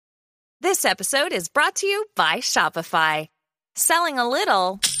This episode is brought to you by Shopify. Selling a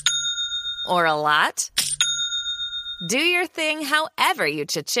little or a lot? Do your thing however you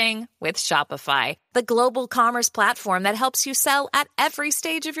cha-ching with Shopify, the global commerce platform that helps you sell at every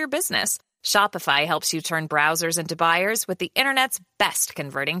stage of your business. Shopify helps you turn browsers into buyers with the internet's best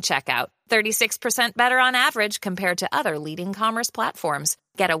converting checkout. 36% better on average compared to other leading commerce platforms.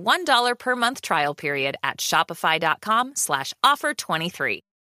 Get a $1 per month trial period at shopify.com/offer23.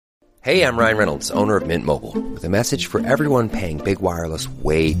 Hey, I'm Ryan Reynolds, owner of Mint Mobile, with a message for everyone paying big wireless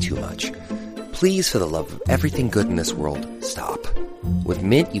way too much. Please, for the love of everything good in this world, stop. With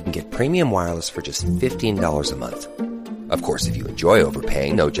Mint, you can get premium wireless for just $15 a month. Of course, if you enjoy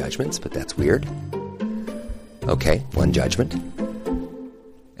overpaying, no judgments, but that's weird. Okay, one judgment.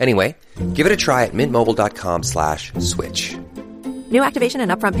 Anyway, give it a try at mintmobile.com/switch. New activation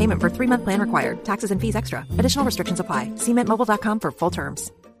and upfront payment for 3-month plan required. Taxes and fees extra. Additional restrictions apply. See mintmobile.com for full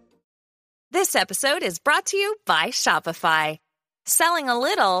terms. This episode is brought to you by Shopify. Selling a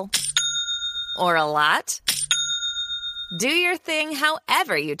little or a lot? Do your thing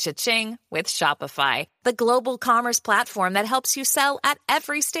however you cha-ching with Shopify, the global commerce platform that helps you sell at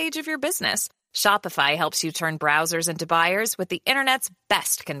every stage of your business. Shopify helps you turn browsers into buyers with the internet's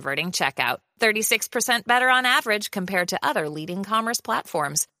best converting checkout. 36% better on average compared to other leading commerce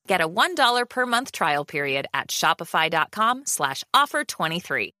platforms. Get a $1 per month trial period at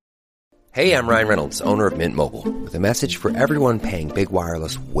shopify.com/offer23. Hey, I'm Ryan Reynolds, owner of Mint Mobile, with a message for everyone paying big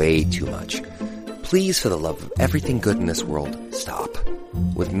wireless way too much. Please, for the love of everything good in this world, stop.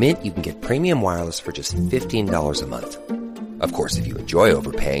 With Mint, you can get premium wireless for just $15 a month. Of course, if you enjoy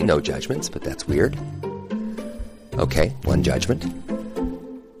overpaying, no judgments, but that's weird. Okay, one judgment.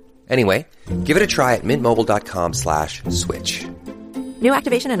 Anyway, give it a try at mintmobile.com/switch. New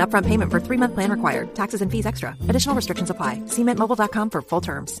activation and upfront payment for 3-month plan required. Taxes and fees extra. Additional restrictions apply. See mintmobile.com for full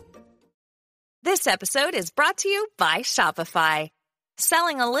terms. This episode is brought to you by Shopify.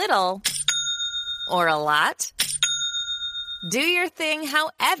 Selling a little or a lot? Do your thing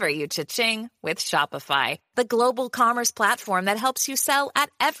however you cha-ching with Shopify, the global commerce platform that helps you sell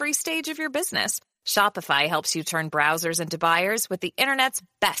at every stage of your business. Shopify helps you turn browsers into buyers with the internet's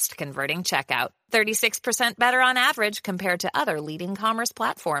best converting checkout. 36% better on average compared to other leading commerce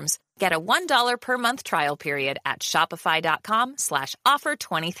platforms. Get a $1 per month trial period at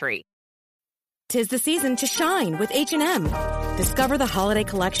shopify.com/offer23. 'Tis the season to shine with H&M. Discover the holiday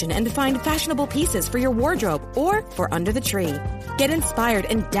collection and find fashionable pieces for your wardrobe or for under the tree. Get inspired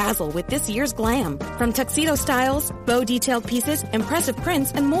and dazzle with this year's glam. From tuxedo styles, bow detailed pieces, impressive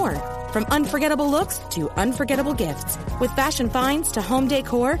prints, and more. From unforgettable looks to unforgettable gifts. With fashion finds to home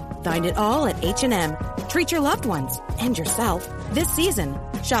decor, find it all at H&M. Treat your loved ones and yourself this season.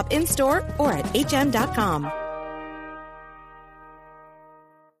 Shop in-store or at hm.com.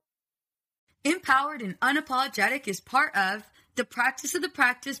 Empowered and Unapologetic is part of the Practice of the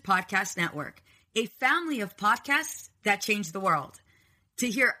Practice Podcast Network, a family of podcasts that change the world. To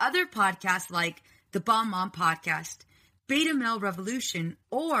hear other podcasts like the Bomb Mom Podcast, Beta Male Revolution,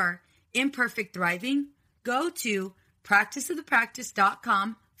 or Imperfect Thriving, go to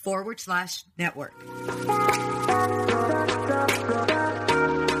practiceofthepractice.com/network.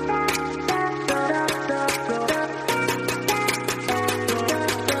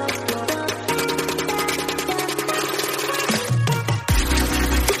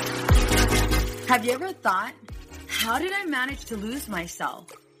 Have you ever thought, how did I manage to lose myself?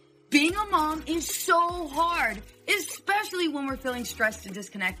 Being a mom is so hard, especially when we're feeling stressed and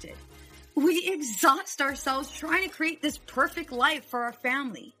disconnected. We exhaust ourselves trying to create this perfect life for our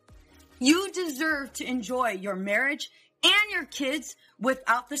family. You deserve to enjoy your marriage and your kids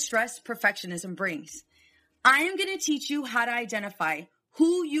without the stress perfectionism brings. I am going to teach you how to identify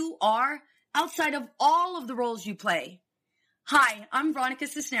who you are outside of all of the roles you play. Hi, I'm Veronica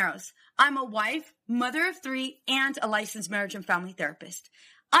Cisneros. I'm a wife, mother of 3, and a licensed marriage and family therapist.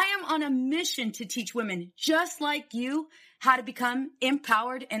 I am on a mission to teach women just like you how to become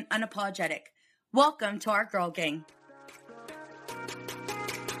empowered and unapologetic. Welcome to our Girl Gang.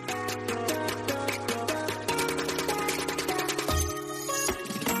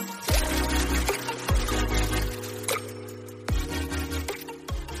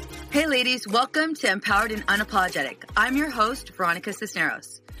 Hey ladies, welcome to Empowered and Unapologetic. I'm your host, Veronica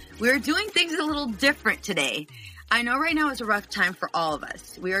Cisneros. We're doing things a little different today. I know right now is a rough time for all of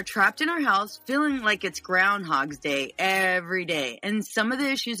us. We are trapped in our house feeling like it's Groundhog's Day every day. And some of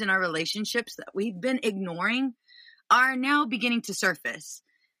the issues in our relationships that we've been ignoring are now beginning to surface.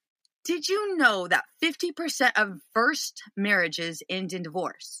 Did you know that 50% of first marriages end in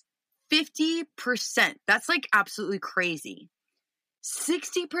divorce? 50%. That's like absolutely crazy.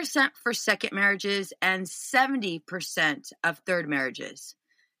 60% for second marriages, and 70% of third marriages.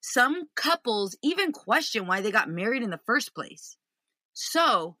 Some couples even question why they got married in the first place.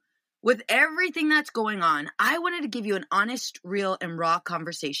 So, with everything that's going on, I wanted to give you an honest, real, and raw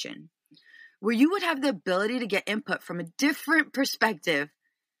conversation where you would have the ability to get input from a different perspective.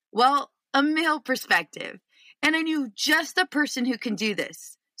 Well, a male perspective. And I knew just the person who can do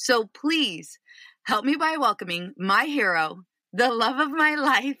this. So please help me by welcoming my hero, the love of my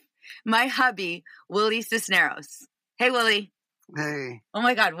life, my hubby, Willie Cisneros. Hey, Willie. Hey. Oh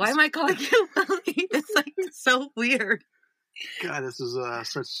my God, why am I calling you Willie? It's like so weird. God, this is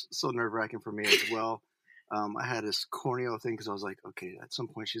so nerve-wracking for me as well. I had this corneo thing because I was like, okay, at some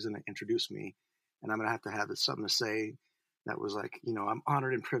point she's going to introduce me, and I'm going to have something to say that was like, I'm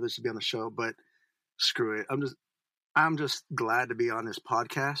honored and privileged to be on the show, but screw it. I'm just glad to be on this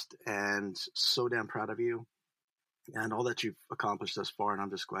podcast and so damn proud of you and all that you've accomplished thus far, and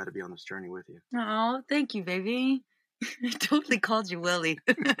I'm just glad to be on this journey with you. Oh, thank you, baby. I totally called you Willie.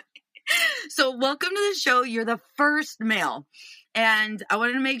 So welcome to the show. You're the first male. And I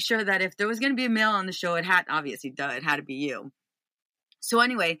wanted to make sure that if there was going to be a male on the show, it had to be you. So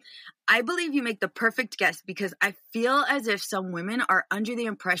anyway, I believe you make the perfect guest because I feel as if some women are under the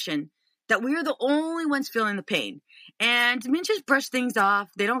impression that we are the only ones feeling the pain. And men just brush things off.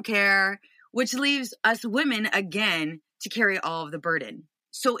 They don't care, which leaves us women again to carry all of the burden.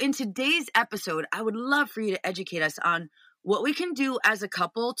 So in today's episode, I would love for you to educate us on what we can do as a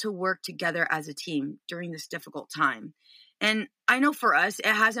couple to work together as a team during this difficult time. And I know for us, it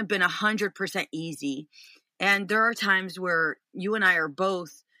hasn't been 100% easy. And there are times where you and I are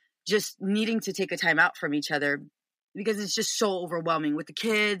both just needing to take a time out from each other because it's just so overwhelming with the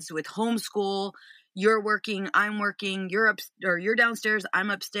kids, with homeschool. You're working, I'm working, you're downstairs, I'm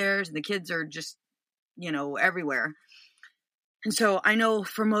upstairs, and the kids are just, everywhere. And so I know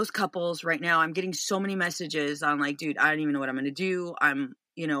for most couples right now, I'm getting so many messages on like, dude, I don't even know what I'm going to do. I'm,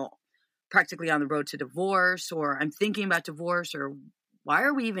 practically on the road to divorce, or I'm thinking about divorce, or why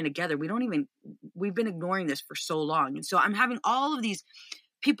are we even together? We've been ignoring this for so long. And so I'm having all of these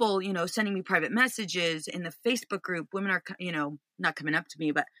people, sending me private messages in the Facebook group. Women are, not coming up to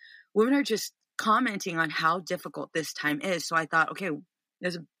me, but women are just commenting on how difficult this time is. So I thought, okay,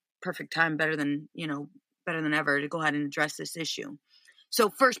 there's a perfect time, better than ever to go ahead and address this issue. So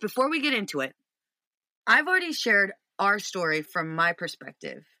first, before we get into it, I've already shared our story from my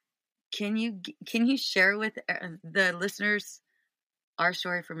perspective. Can you share with the listeners our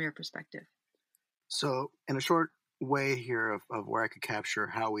story from your perspective? So in a short way here of where I could capture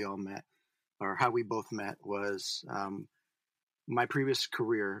how we all met, or how we both met, was my previous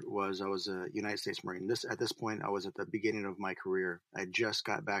career was I was a United States Marine. At this point, I was at the beginning of my career. I just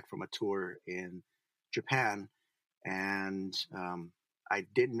got back from a tour in Japan, and I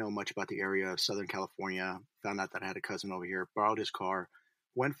didn't know much about the area of Southern California. Found out that I had a cousin over here, borrowed his car,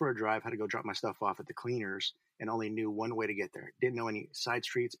 went for a drive, had to go drop my stuff off at the cleaners, and only knew one way to get there. Didn't know any side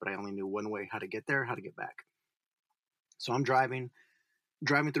streets, but I only knew one way, how to get there, how to get back. So I'm driving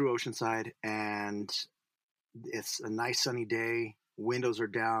through Oceanside, and it's a nice sunny day. Windows are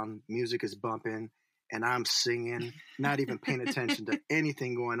down, music is bumping, and I'm singing, not even paying attention to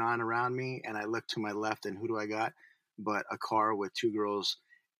anything going on around me. And I look to my left, and who do I got but a car with two girls,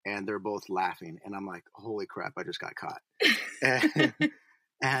 and they're both laughing. And I'm like, holy crap, I just got caught.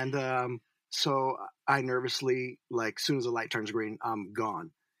 And so I nervously, like, as soon as the light turns green, I'm gone.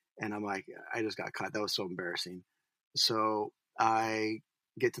 And I'm like, I just got caught. That was so embarrassing. So I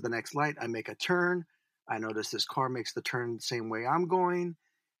get to the next light. I make a turn. I notice this car makes the turn the same way I'm going.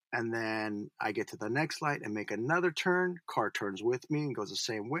 And then I get to the next light and make another turn. Car turns with me and goes the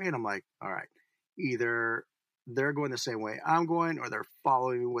same way. And I'm like, all right, either they're going the same way I'm going, or they're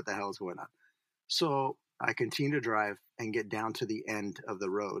following me. What the hell is going on? So I continue to drive and get down to the end of the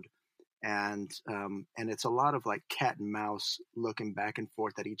road. And it's a lot of like cat and mouse looking back and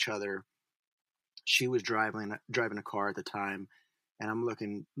forth at each other. She was driving a car at the time, and I'm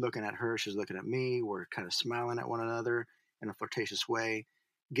looking at her. She's looking at me. We're kind of smiling at one another in a flirtatious way.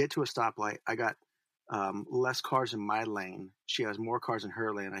 Get to a stoplight. I got less cars in my lane. She has more cars in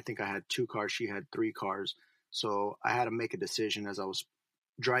her lane. I think I had 2 cars. She had 3 cars. So I had to make a decision as I was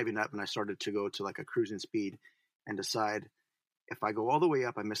driving up, and I started to go to like a cruising speed and decide, if I go all the way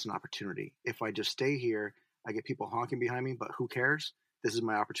up, I miss an opportunity. If I just stay here, I get people honking behind me, but who cares? This is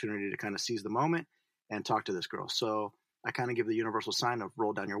my opportunity to kind of seize the moment and talk to this girl. So I kind of give the universal sign of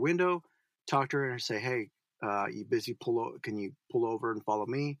roll down your window, talk to her and say, hey, you busy? Can you pull over and follow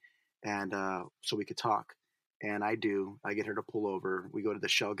me? And so we could talk. And I do. I get her to pull over. We go to the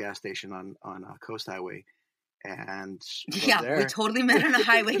Shell gas station on Coast Highway. And yeah, we totally met on a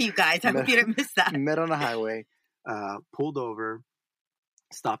highway, you guys. I hope you didn't miss that. Met on a highway, pulled over,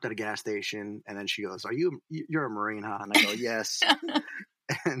 stopped at a gas station, and then she goes, you're a Marine, huh? And I go, yes.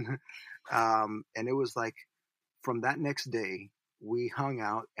 and it was like, from that next day, we hung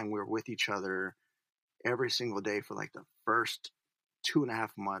out and we were with each other every single day for like the first 2.5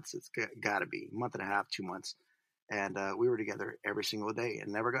 months. It's got to be a month and a half, 2 months. And we were together every single day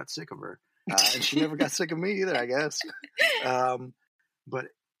and never got sick of her. And she never got sick of me either, I guess. But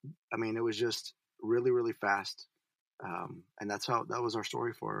I mean, it was just really, really fast. And that was our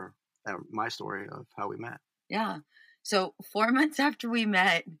story my story of how we met. Yeah. So 4 months after we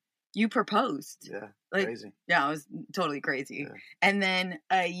met, you proposed. Yeah. Like, crazy. Yeah, it was totally crazy. Yeah. And then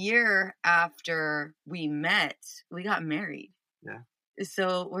a year after we met, we got married. Yeah.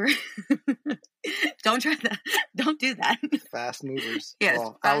 So we're don't try that. Don't do that. Fast movers. Yes,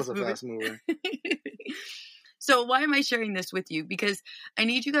 well, I was a fast mover. So why am I sharing this with you? Because I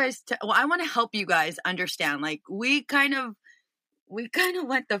need you guys I want to help you guys understand. Like we kind of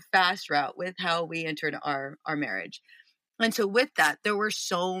went the fast route with how we entered our marriage. And so with that, there were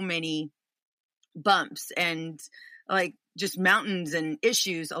so many bumps and like just mountains and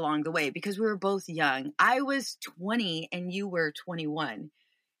issues along the way because we were both young. I was 20 and you were 21.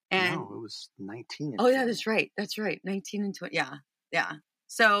 And no, it was 19 and 20. Yeah, 20. that's right. 19 and 20. Yeah.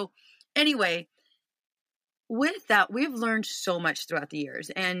 So anyway, with that, we've learned so much throughout the years.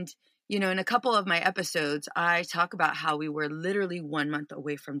 And, in a couple of my episodes, I talk about how we were literally 1 month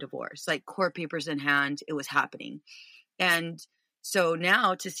away from divorce, like court papers in hand, it was happening. And so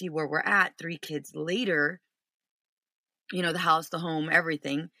now to see where we're at 3 kids later, the house, the home,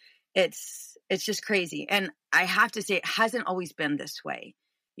 everything, it's just crazy. And I have to say, it hasn't always been this way.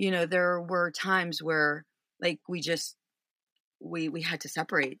 There were times where like we had to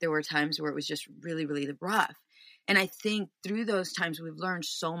separate. There were times where it was just really, really rough. And I think through those times, we've learned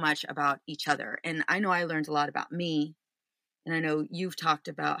so much about each other. And I know I learned a lot about me. And I know you've talked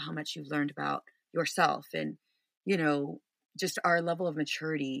about how much you've learned about yourself. And, just our level of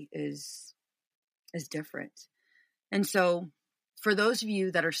maturity is different. And so for those of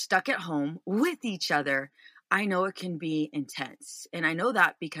you that are stuck at home with each other, I know it can be intense. And I know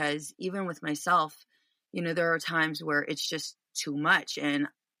that because even with myself, there are times where it's just too much and,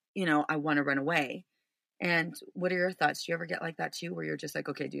 I want to run away. And what are your thoughts? Do you ever get like that too, where you're just like,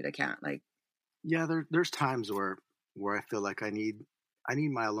 okay, dude, I can't Yeah, there's times where I feel like I need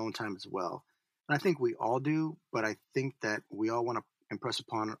my alone time as well. And I think we all do, but I think that we all want to impress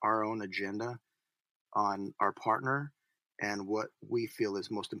upon our own agenda on our partner and what we feel is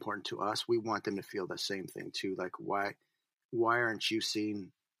most important to us. We want them to feel the same thing too. Like, why aren't you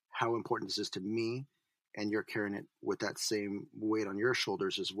seeing how important this is to me? And you're carrying it with that same weight on your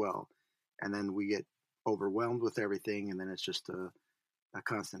shoulders as well. And then we get overwhelmed with everything. And then it's just a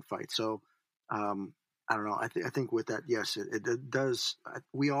constant fight. So, I don't know. I think with that, yes, it does.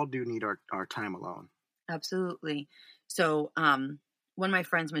 We all do need our time alone. Absolutely. So, one of my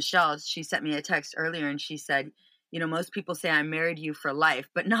friends, Michelle, she sent me a text earlier and she said, most people say I married you for life,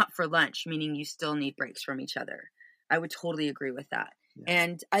 but not for lunch, meaning you still need breaks from each other. I would totally agree with that. Yeah.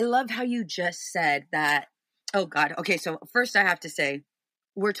 And I love how you just said that. Oh God. Okay. So first I have to say,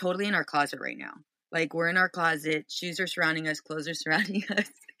 we're totally in our closet right now. Like we're in our closet, shoes are surrounding us, clothes are surrounding us.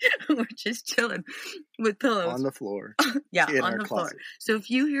 We're just chilling with pillows. On the floor. Yeah, on the floor. So if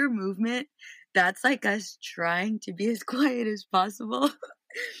you hear movement, that's like us trying to be as quiet as possible.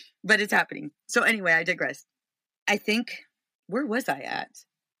 But it's happening. So anyway, I digress. I think, where was I at?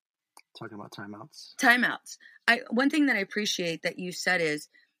 Talking about timeouts. Timeouts. One thing that I appreciate that you said is,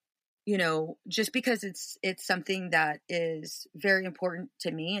 just because it's something that is very important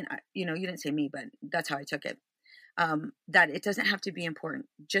to me, and you didn't say me, but that's how I took it. That it doesn't have to be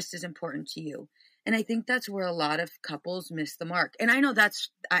just as important to you. And I think that's where a lot of couples miss the mark. And I know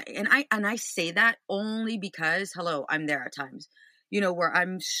I say that only because, hello, I'm there at times, where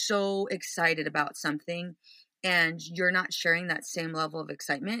I'm so excited about something and you're not sharing that same level of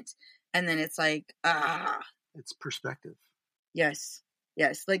excitement. And then it's like, it's perspective. Yes.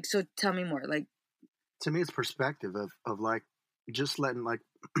 Like, so tell me more. Like, to me, it's perspective of like, just letting, like,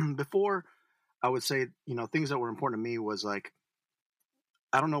 before I would say, things that were important to me was like,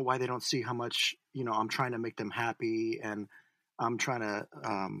 I don't know why they don't see how much, I'm trying to make them happy and I'm trying to,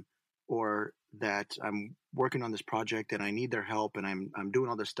 or that I'm working on this project and I need their help and I'm doing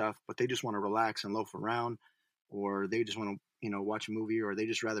all this stuff, but they just want to relax and loaf around, or they just want to, watch a movie, or they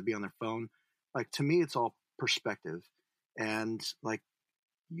just rather be on their phone. Like, to me, it's all perspective. And like,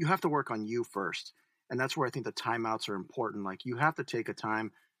 you have to work on you first. And that's where I think the timeouts are important. Like, you have to take a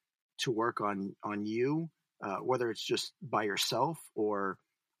time to work on you, whether it's just by yourself or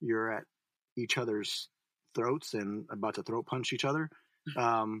you're at each other's throats and about to throat punch each other,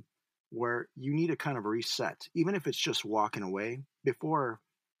 where you need to kind of reset, even if it's just walking away. Before,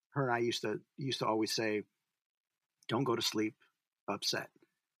 her and I used to always say, don't go to sleep upset.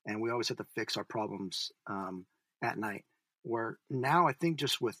 And we always have to fix our problems at night. Where now I think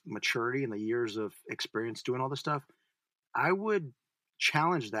just with maturity and the years of experience doing all this stuff, I would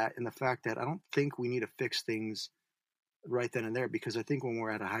challenge that in the fact that I don't think we need to fix things right then and there, because I think when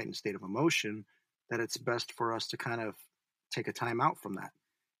we're at a heightened state of emotion, that it's best for us to kind of take a time out from that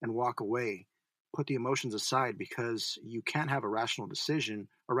and walk away, put the emotions aside, because you can't have a rational decision,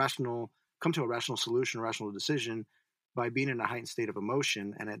 come to a rational solution, a rational decision by being in a heightened state of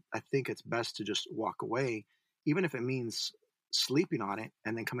emotion. And I think it's best to just walk away, even if it means sleeping on it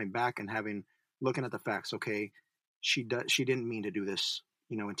and then coming back and looking at the facts. Okay, she didn't mean to do this,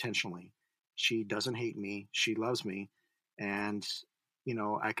 intentionally. She doesn't hate me. She loves me. And,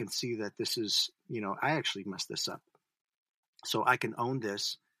 I can see that this is, I actually messed this up. So I can own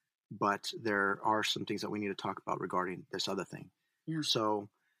this, but there are some things that we need to talk about regarding this other thing. Yeah. So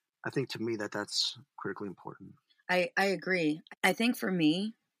I think to me that's critically important. I agree. I think for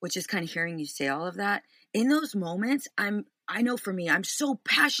me, which is kind of hearing you say all of that, in those moments, I know for me, I'm so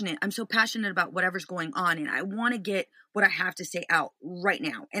passionate. I'm so passionate about whatever's going on, and I want to get what I have to say out right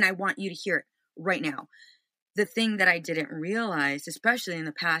now, and I want you to hear it right now. The thing that I didn't realize, especially in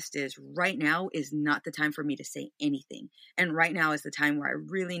the past, is right now is not the time for me to say anything. And right now is the time where I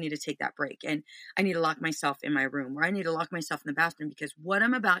really need to take that break. And I need to lock myself in my room, or I need to lock myself in the bathroom, because what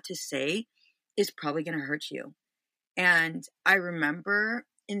I'm about to say is probably going to hurt you. And I remember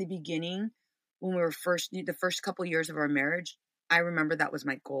in the beginning, when we were the first couple years of our marriage, I remember that was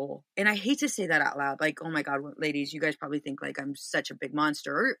my goal. And I hate to say that out loud. Like, oh my God, ladies, you guys probably think like I'm such a big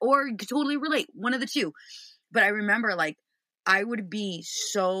monster, or you could totally relate, one of the two. But I remember like I would be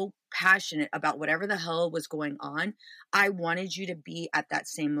so passionate about whatever the hell was going on. I wanted you to be at that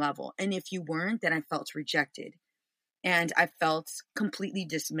same level. And if you weren't, then I felt rejected and I felt completely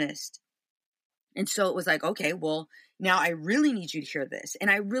dismissed. And so it was like, okay, well, now I really need you to hear this. And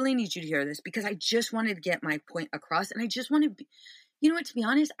I really need you to hear this, because I just wanted to get my point across. And I just wanted to be, to be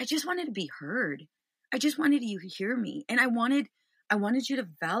honest, I just wanted to be heard. I just wanted you to hear me. And I wanted you to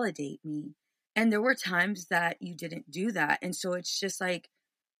validate me. And there were times that you didn't do that. And so it's just like,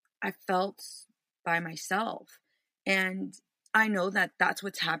 I felt by myself. And I know that that's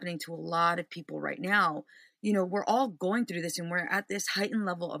what's happening to a lot of people right now. We're all going through this, and we're at this heightened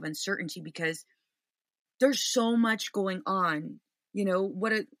level of uncertainty because there's so much going on.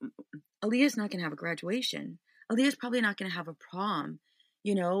 Aaliyah's not going to have a graduation. Aaliyah's probably not going to have a prom,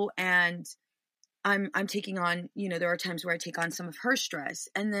 and I'm taking on, there are times where I take on some of her stress.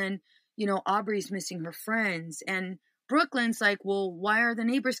 And then, Aubrey's missing her friends, and Brooklyn's like, well, why are the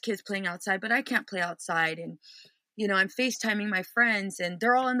neighbors' kids playing outside, but I can't play outside? And, I'm FaceTiming my friends, and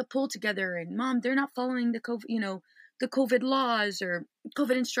they're all in the pool together, and Mom, they're not following the COVID laws or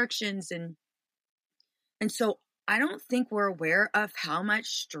COVID instructions. And so I don't think we're aware of how much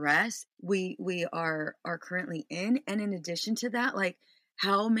stress we are currently in. And in addition to that, like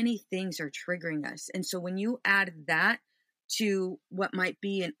how many things are triggering us. And so when you add that to what might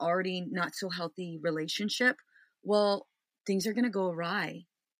be an already not so healthy relationship, well, things are going to go awry.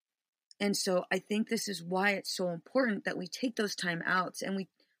 And so I think this is why it's so important that we take those time outs, and we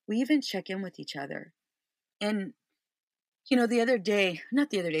even check in with each other. And,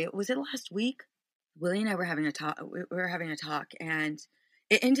 was it last week? Willie and I were having a talk. We were having a talk, and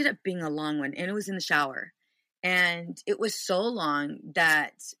it ended up being a long one, and it was in the shower. And it was so long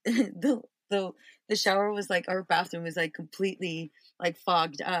that the shower was like, our bathroom was like completely like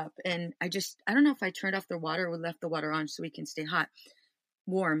fogged up. And I don't know if I turned off the water or left the water on so we can stay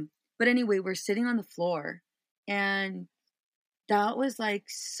warm. But anyway, we're sitting on the floor, and that was like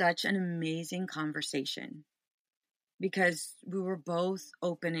such an amazing conversation, because we were both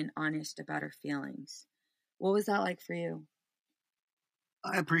open and honest about our feelings. What was that like for you?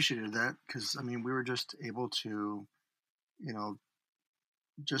 I appreciated that, because, we were just able to,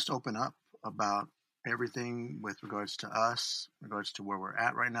 just open up about everything with regards to us, regards to where we're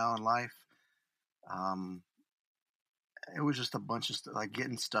at right now in life. It was just a bunch of like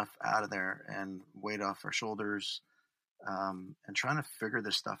getting stuff out of there and weight off our shoulders, and trying to figure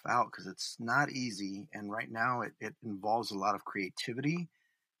this stuff out, because it's not easy. And right now it involves a lot of creativity,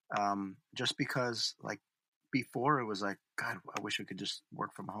 just because like before it was like, God, I wish we could just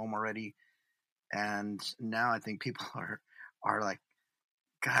work from home already. And now I think people are like,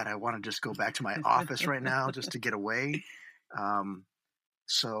 God, I want to just go back to my office right now just to get away.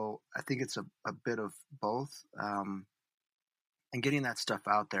 So I think it's a bit of both. And getting that stuff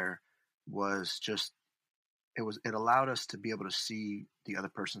out there was just, it allowed us to be able to see the other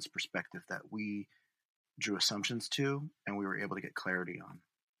person's perspective that we drew assumptions to, and we were able to get clarity on.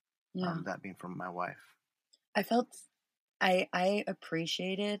 Yeah. That being from my wife. I felt, I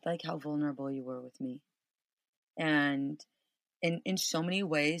appreciated like how vulnerable you were with me. And in so many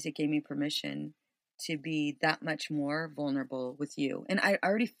ways, it gave me permission to be that much more vulnerable with you. And I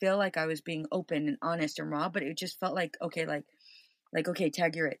already feel like I was being open and honest and raw, but it just felt like, okay, okay,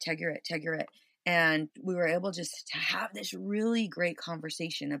 tag you're it. And we were able just to have this really great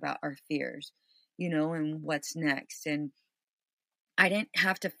conversation about our fears, and what's next. And I didn't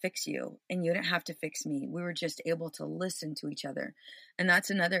have to fix you and you didn't have to fix me. We were just able to listen to each other. And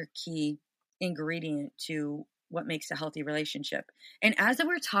that's another key ingredient to what makes a healthy relationship. And as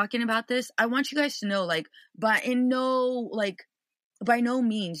we're talking about this, I want you guys to know, by no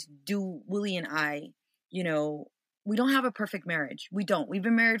means do Willie and I, we don't have a perfect marriage. We don't. We've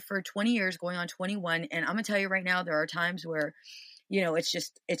been married for 20 years, going on 21. And I'm going to tell you right now, there are times where, it's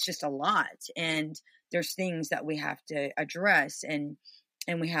just a lot. And there's things that we have to address and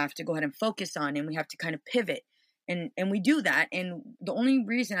we have to go ahead and focus on, and we have to kind of pivot. And we do that. And the only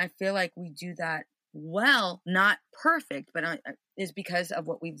reason I feel like we do that well, not perfect, but is because of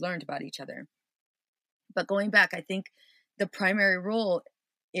what we've learned about each other. But going back, I think the primary rule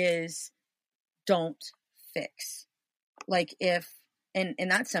is don't fix. And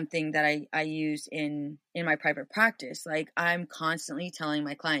that's something that I use in my private practice. I'm constantly telling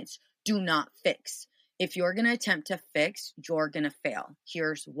my clients, do not fix. If you're going to attempt to fix, you're going to fail.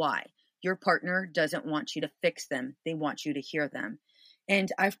 Here's why. Your partner doesn't want you to fix them. They want you to hear them.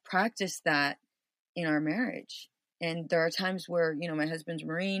 And I've practiced that in our marriage. And there are times where, my husband's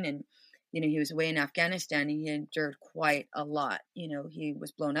Marine, and, he was away in Afghanistan, and he endured quite a lot. He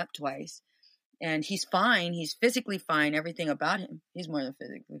was blown up twice. And he's fine. He's physically fine. Everything about him. He's more than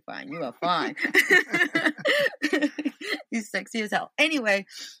physically fine. You are fine. He's sexy as hell. Anyway,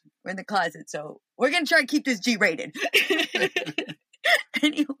 we're in the closet, so we're going to try to keep this G-rated.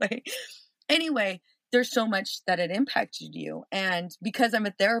 Anyway, there's so much that it impacted you. And because I'm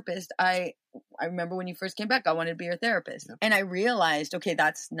a therapist, I remember when you first came back, I wanted to be your therapist. Yep. And I realized, okay,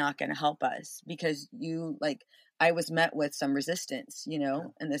 that's not going to help us because I was met with some resistance,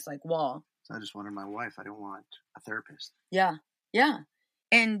 and this wall. So I just wanted my wife. I don't want a therapist. Yeah. Yeah.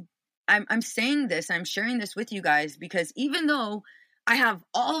 And I'm saying this, I'm sharing this with you guys because even though I have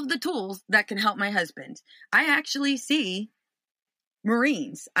all of the tools that can help my husband, I actually see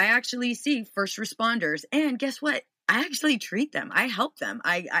Marines. I actually see first responders. And guess what? I actually treat them. I help them.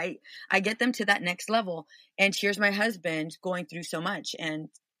 I get them to that next level. And here's my husband going through so much, and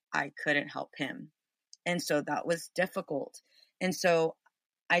I couldn't help him. And so that was difficult. And so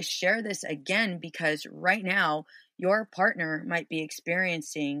I share this again because right now your partner might be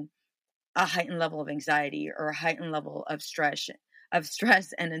experiencing a heightened level of anxiety or a heightened level of stress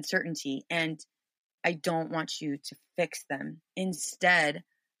and uncertainty. And I don't want you to fix them. Instead,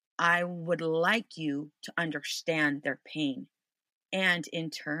 I would like you to understand their pain. And in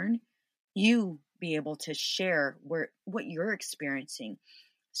turn, you be able to share what you're experiencing.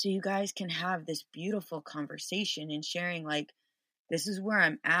 So you guys can have this beautiful conversation and sharing this is where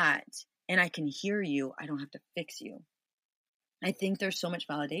I'm at and I can hear you. I don't have to fix you. I think there's so much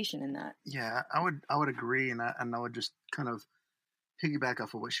validation in that. Yeah, I would agree. And I would just kind of piggyback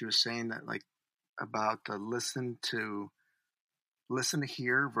off of what she was saying, that about the listen to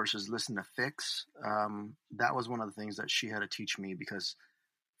hear versus listen to fix. That was one of the things that she had to teach me, because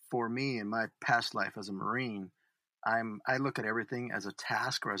for me in my past life as a Marine, I look at everything as a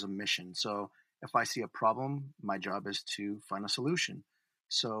task or as a mission. So if I see a problem, my job is to find a solution.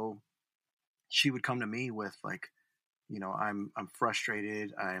 So she would come to me with I'm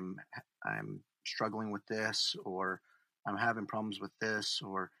frustrated, I'm struggling with this, or I'm having problems with this,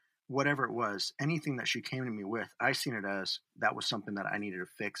 or whatever it was. Anything that she came to me with, I seen it as that was something that I needed to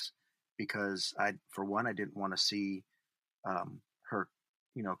fix, because I didn't want to see her,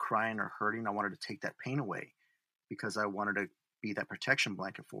 crying or hurting. I wanted to take that pain away because I wanted to be that protection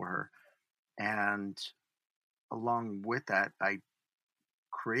blanket for her. And along with that, I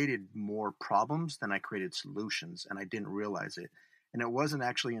created more problems than I created solutions, and I didn't realize it. And it wasn't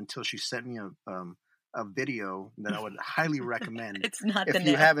actually until she sent me a video that I would highly recommend. It's not if the you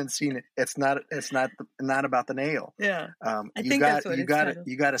nail. haven't seen it. It's not about the nail. Yeah, I think that's what you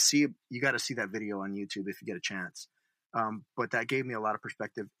got to see that video on YouTube if you get a chance. But that gave me a lot of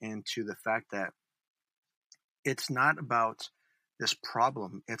perspective into the fact that it's not about this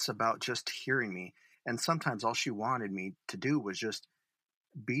problem. It's about just hearing me. And sometimes all she wanted me to do was just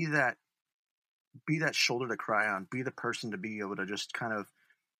be that shoulder to cry on, be the person to be able to just kind of,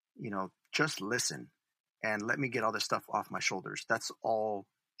 just listen and let me get all this stuff off my shoulders. That's all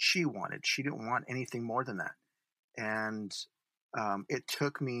she wanted. She didn't want anything more than that. And it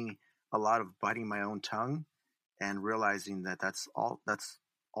took me a lot of biting my own tongue and realizing that that's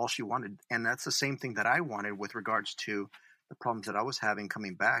all she wanted. And that's the same thing that I wanted with regards to the problems that I was having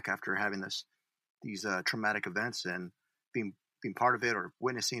coming back after having these traumatic events and being part of it or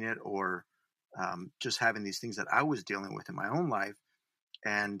witnessing it, or just having these things that I was dealing with in my own life.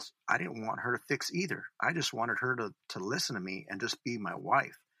 And I didn't want her to fix either. I just wanted her to listen to me and just be my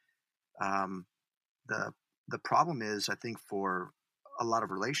wife. The problem is, I think, for a lot of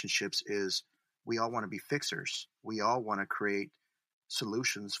relationships is we all want to be fixers. We all want to create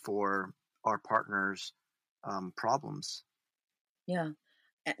solutions for our partner's problems. Yeah.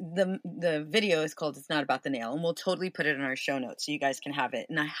 The video is called "It's Not About the Nail," and we'll totally put it in our show notes so you guys can have it.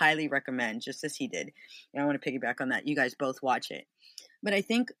 And I highly recommend, just as he did. And I want to piggyback on that. You guys both watch it. But I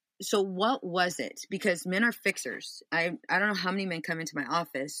think, so what was it? Because men are fixers. I don't know how many men come into my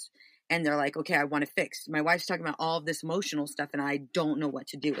office and they're like, okay, I want to fix. My wife's talking about all of this emotional stuff and I don't know what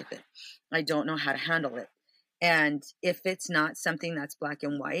to do with it. I don't know how to handle it. And if it's not something that's black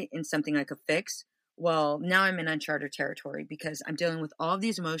and white and something I could fix, well, now I'm in uncharted territory because I'm dealing with all of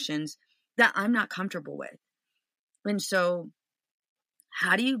these emotions that I'm not comfortable with. And so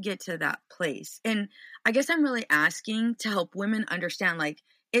how do you get to that place? And I guess I'm really asking to help women understand, like,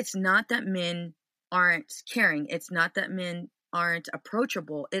 it's not that men aren't caring. It's not that men aren't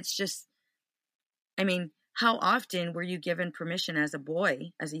approachable. It's just, I mean, how often were you given permission as a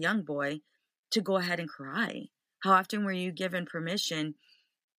boy, as a young boy, to go ahead and cry? How often were you given permission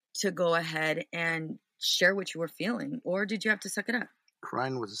to go ahead and share what you were feeling? Or did you have to suck it up?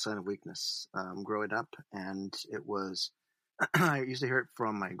 Crying was a sign of weakness growing up. And it was, I used to hear it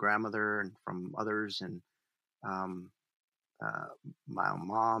from my grandmother and from others, and my own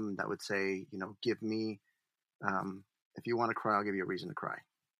mom that would say, give me, if you want to cry, I'll give you a reason to cry.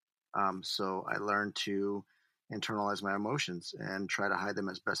 So I learned to internalize my emotions and try to hide them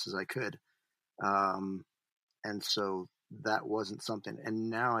as best as I could. And so that wasn't something. And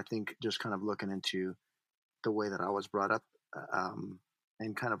now I think just kind of looking into the way that I was brought up,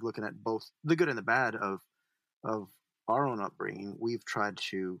 and kind of looking at both the good and the bad of our own upbringing, we've tried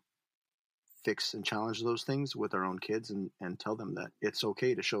to fix and challenge those things with our own kids and tell them that it's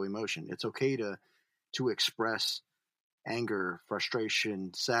okay to show emotion. It's okay to express anger,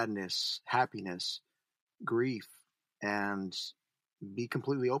 frustration, sadness, happiness, grief, and be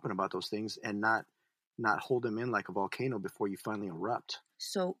completely open about those things and not hold them in like a volcano before you finally erupt.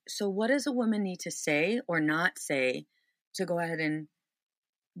 So what does a woman need to say or not say to go ahead and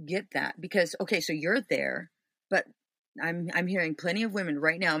get that? Because, okay, so you're there, but I'm hearing plenty of women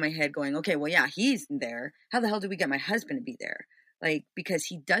right now in my head going, okay, well, yeah, he's there. How the hell do we get my husband to be there? Like, because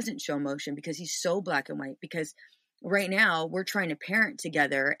he doesn't show emotion, because he's so black and white, because right now we're trying to parent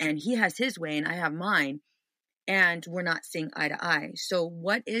together and he has his way and I have mine and we're not seeing eye to eye. So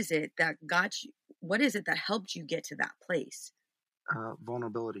what is it that what is it that helped you get to that place?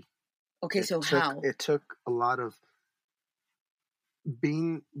 Vulnerability. Okay, how? It took a lot of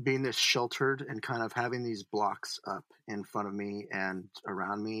being this sheltered and kind of having these blocks up in front of me and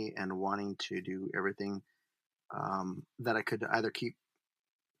around me and wanting to do everything that I could either keep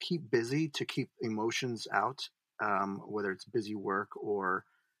busy to keep emotions out, whether it's busy work or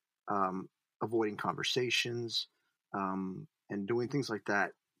avoiding conversations, and doing things like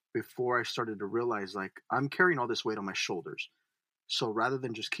that before I started to realize, like, I'm carrying all this weight on my shoulders. So rather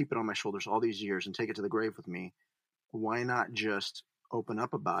than just keep it on my shoulders all these years and take it to the grave with me, why not just open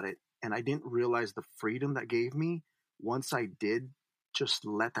up about it? And I didn't realize the freedom that gave me once I did just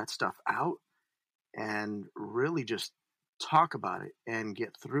let that stuff out and really just talk about it and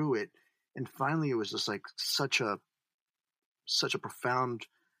get through it. And finally, it was just like such a profound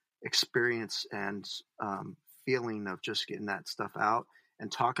experience and feeling of just getting that stuff out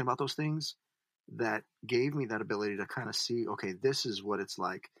and talking about those things that gave me that ability to kind of see, okay, this is what it's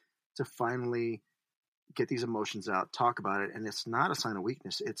like to finally get these emotions out, talk about it. And it's not a sign of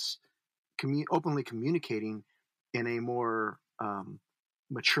weakness. It's openly communicating in a more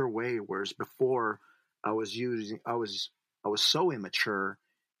mature way. Whereas before I was so immature,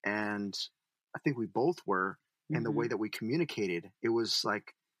 and I think we both were, in the way that we communicated. It was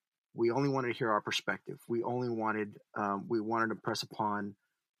like, we only wanted to hear our perspective. We only wanted, we wanted to press upon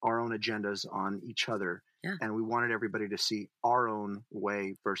our own agendas on each other. Yeah. And we wanted everybody to see our own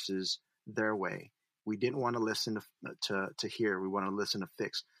way versus their way. We didn't want to listen to hear. We wanted to listen to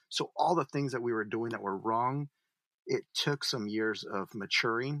fix. So all the things that we were doing that were wrong it took some years of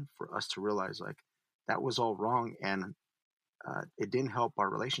maturing for us to realize like that was all wrong, and it didn't help our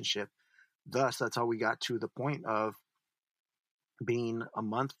relationship. Thus, that's how we got to the point of being a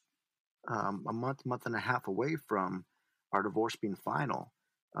month and a half away from our divorce being final.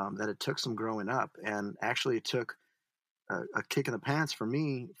 That it took some growing up, and actually it took a kick in the pants for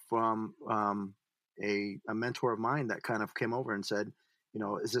me from a mentor of mine that kind of came over and said,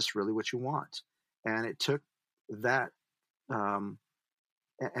 is this really what you want? And it took that and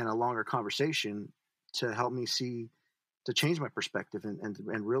a longer conversation to help me to change my perspective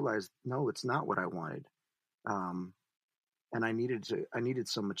and realize, no, it's not what I wanted. And I needed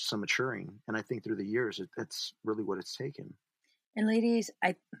some maturing. And I think through the years, that's really what it's taken. And ladies,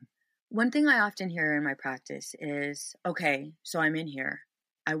 one thing I often hear in my practice is, okay, so I'm in here.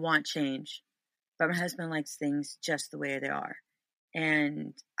 I want change, but my husband likes things just the way they are.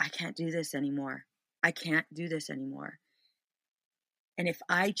 And I can't do this anymore. I can't do this anymore. And if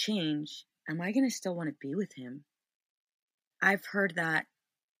I change, am I going to still want to be with him? I've heard that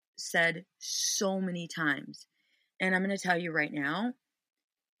said so many times. And I'm going to tell you right now,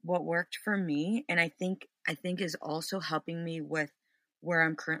 what worked for me, and I think is also helping me with where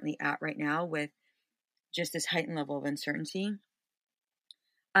I'm currently at right now with just this heightened level of uncertainty.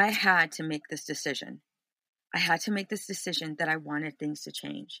 I had to make this decision. I had to make this decision that I wanted things to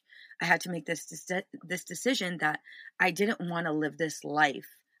change. I had to make this decision that I didn't want to live this life.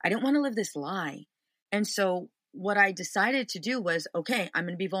 I didn't want to live this lie. And so what I decided to do was, okay, I'm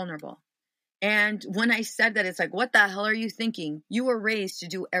going to be vulnerable. And when I said that, it's like, what the hell are you thinking? You were raised to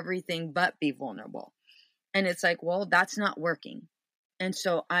do everything but be vulnerable. And it's like, well, that's not working. And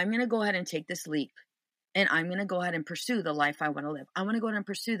so I'm going to go ahead and take this leap. And I'm going to go ahead and pursue the life I want to live. I want to go ahead and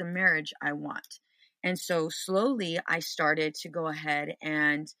pursue the marriage I want. And so slowly I started to go ahead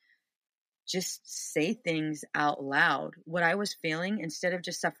and just say things out loud. What I was feeling, instead of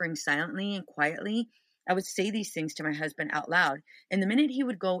just suffering silently and quietly, I would say these things to my husband out loud. And the minute he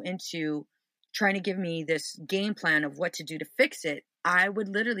would go into trying to give me this game plan of what to do to fix it, I would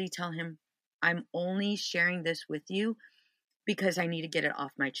literally tell him, I'm only sharing this with you because I need to get it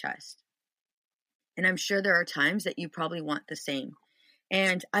off my chest. And I'm sure there are times that you probably want the same.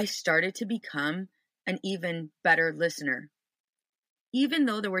 And I started to become an even better listener. Even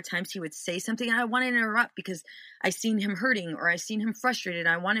though there were times he would say something and I wanted to interrupt because I seen him hurting or I seen him frustrated,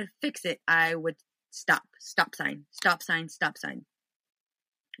 I wanted to fix it, I would stop sign.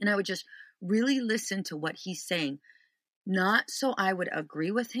 And I would just really listen to what he's saying. Not so I would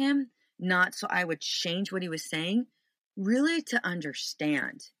agree with him, not so I would change what he was saying, really to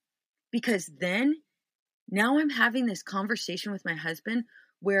understand. Because then, now I'm having this conversation with my husband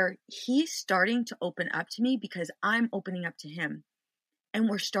where he's starting to open up to me because I'm opening up to him. And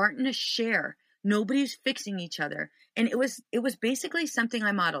we're starting to share. Nobody's fixing each other. And it was basically something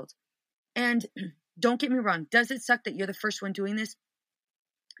I modeled. And don't get me wrong, does it suck that you're the first one doing this?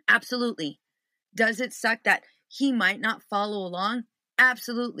 Absolutely. Does it suck that he might not follow along?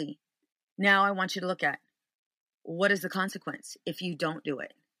 Absolutely. Now I want you to look at, what is the consequence if you don't do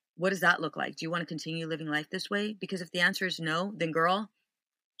it? What does that look like? Do you want to continue living life this way? Because if the answer is no, then girl,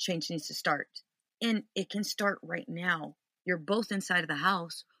 change needs to start. And it can start right now. You're both inside of the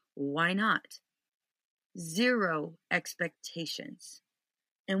house. Why not? 0 expectations.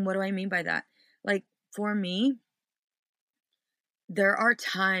 And what do I mean by that? Like for me, there are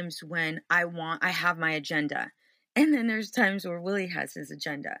times when I have my agenda. And then there's times where Willie has his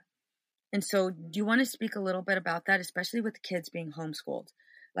agenda. And so do you want to speak a little bit about that, especially with the kids being homeschooled?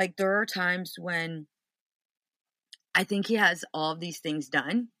 Like there are times when I think he has all of these things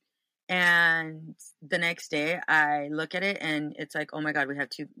done. And the next day I look at it and it's like, oh my God,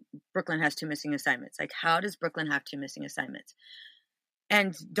 Brooklyn has 2 missing assignments. Like, how does Brooklyn have 2 missing assignments?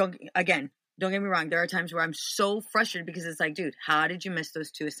 And don't get me wrong. There are times where I'm so frustrated because it's like, dude, how did you miss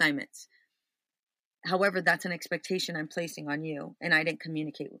those 2 assignments? However, that's an expectation I'm placing on you. And I didn't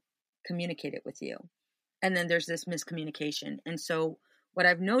communicate it with you. And then there's this miscommunication. And so what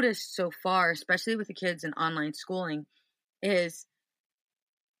I've noticed so far, especially with the kids in online schooling, is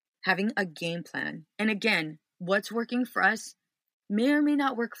having a game plan. And again, what's working for us may or may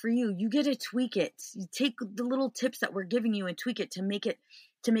not work for you. You get to tweak it. You take the little tips that we're giving you and tweak it to make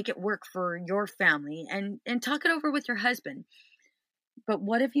it work for your family and talk it over with your husband. But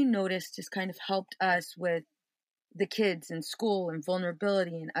what have you noticed has kind of helped us with the kids and school and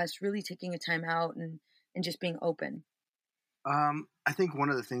vulnerability and us really taking a time out and just being open? I think one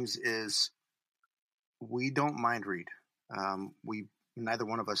of the things is we don't mind read. Neither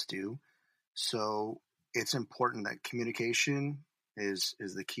one of us do. So it's important that communication is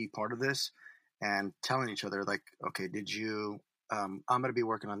the key part of this. and telling each other like, okay, did you, I'm going to be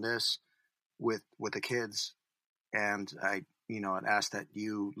working on this with the kids. And I'd ask that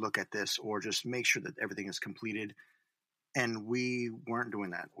you look at this or just make sure that everything is completed. And we weren't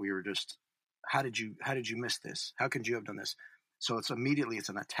doing that. We were just, how did you miss this? How could you have done this? So it's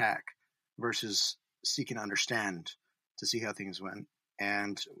an attack versus seeking to understand to see how things went.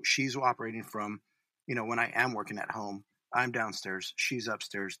 And she's operating from, when I am working at home, I'm downstairs, she's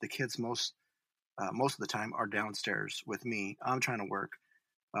upstairs. The kids most of the time are downstairs with me. I'm trying to work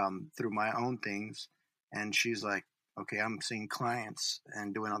through my own things. And she's like, okay, I'm seeing clients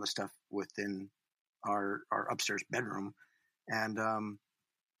and doing all the stuff within our upstairs bedroom. And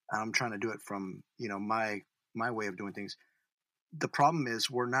I'm trying to do it from, my way of doing things. The problem is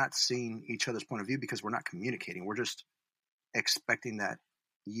we're not seeing each other's point of view because we're not communicating. We're just expecting that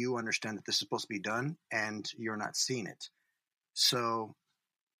you understand that this is supposed to be done and you're not seeing it. So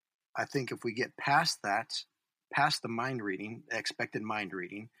I think if we get past that, past the mind reading, the expected mind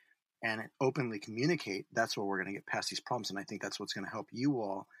reading, and openly communicate, that's where we're going to get past these problems. And I think that's what's going to help you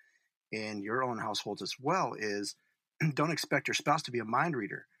all in your own households as well is don't expect your spouse to be a mind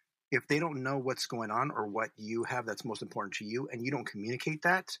reader. If they don't know what's going on or what you have that's most important to you and you don't communicate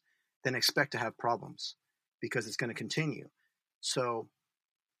that, then expect to have problems because it's going to continue. So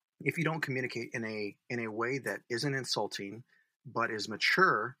if you don't communicate in a way that isn't insulting but is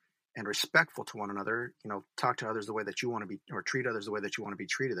mature and respectful to one another, talk to others the way that you want to be or treat others the way that you want to be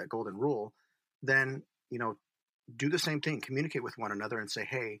treated, that golden rule, then, do the same thing, communicate with one another and say,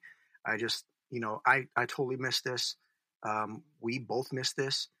 hey, I just, I totally missed this. We both missed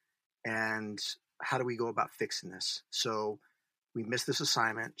this. And how do we go about fixing this? So we missed this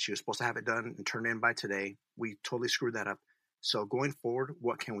assignment. She was supposed to have it done and turned in by today. We totally screwed that up. So going forward,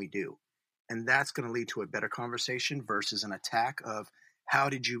 what can we do? And that's going to lead to a better conversation versus an attack of, how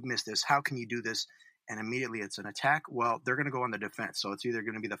did you miss this? How can you do this? And immediately it's an attack. Well, they're going to go on the defense. So it's either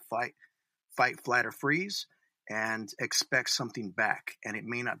going to be the fight, flight, or freeze and expect something back. And it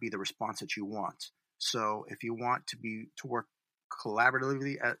may not be the response that you want. So if you want to work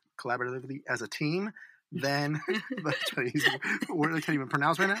collaboratively as a team, then word I can't even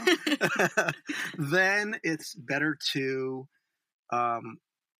pronounce right now. Then it's better to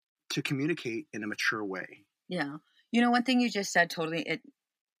communicate in a mature way. Yeah. One thing you just said totally,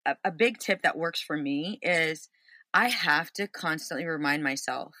 a big tip that works for me is I have to constantly remind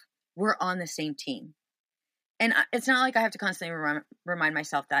myself we're on the same team. And it's not like I have to constantly remind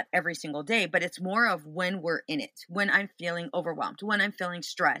myself that every single day, but it's more of when we're in it, when I'm feeling overwhelmed, when I'm feeling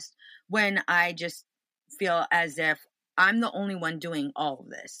stressed, when I just feel as if I'm the only one doing all of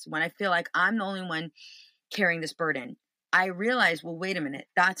this, when I feel like I'm the only one carrying this burden. I realize, well, wait a minute,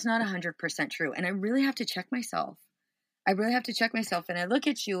 that's not 100% true. And I really have to check myself. And I look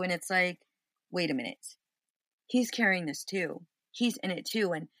at you and it's like, wait a minute, he's carrying this too. He's in it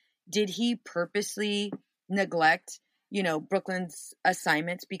too. And did he purposely neglect, Brooklyn's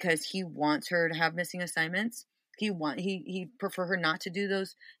assignments because he wants her to have missing assignments? He prefer her not to do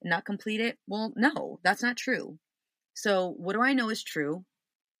those, not complete it? Well, no, that's not true. So what do I know is true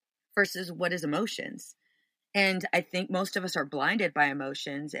versus what is emotions? And I think most of us are blinded by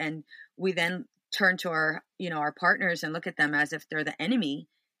emotions, and we then turn to our partners and look at them as if they're the enemy,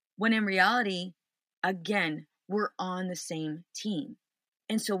 when in reality, again, we're on the same team.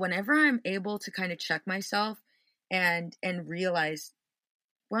 And so whenever I'm able to kind of check myself and realize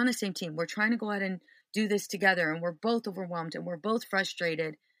we're on the same team, we're trying to go out and do this together, and we're both overwhelmed and we're both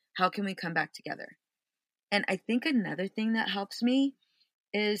frustrated, how can we come back together? And I think another thing that helps me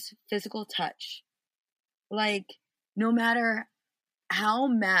is physical touch. Like, no matter how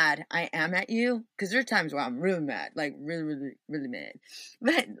mad I am at you, because there are times where I'm really mad, like really, really, really mad.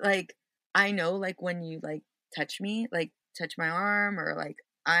 But like, I know, like, when you like touch me, like touch my arm, or like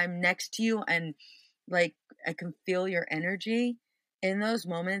I'm next to you and like I can feel your energy in those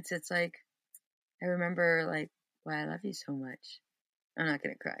moments. It's like, I remember like, why I love you so much. I'm not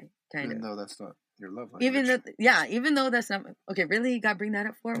going to cry. Even though that's not your love language. Even though that's not, okay, really? You got to bring that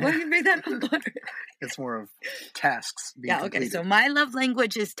up for? Why do you bring that up for? It's more of tasks being completed. Okay, so my love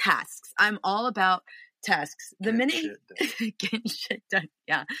language is tasks. I'm all about tasks. Getting shit done.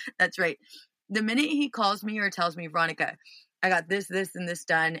 Yeah, that's right. The minute he calls me or tells me, Veronica, I got this, and this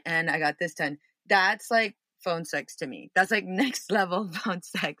done, and I got this done, that's like phone sex to me. That's like next level phone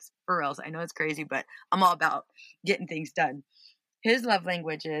sex for reals. I know it's crazy, but I'm all about getting things done. His love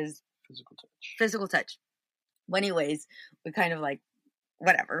language is physical touch. Well, anyways, we kind of like,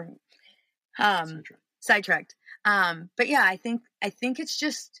 whatever. Sidetracked. But yeah, I think it's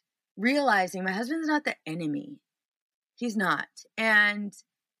just realizing my husband's not the enemy. He's not. And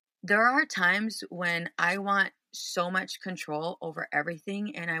there are times when I want so much control over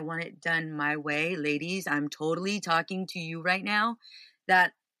everything and I want it done my way. Ladies, I'm totally talking to you right now,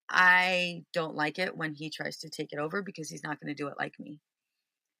 that I don't like it when he tries to take it over because he's not going to do it like me.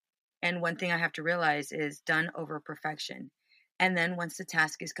 And one thing I have to realize is done over perfection. And then once the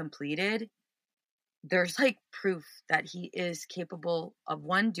task is completed, there's like proof that he is capable of,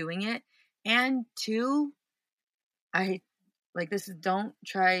 one, doing it, and two, I like this is, don't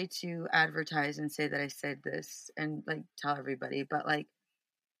try to advertise and say that I said this and like tell everybody, but like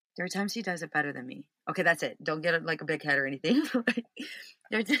there are times he does it better than me. Okay, that's it. Don't get like a big head or anything.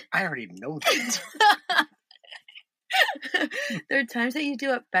 I already know that. There are times that you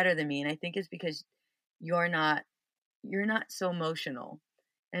do it better than me, and I think it's because you're not so emotional.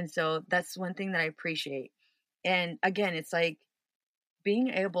 And so that's one thing that I appreciate. And again, it's like being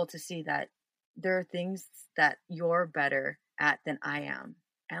able to see that there are things that you're better at than I am,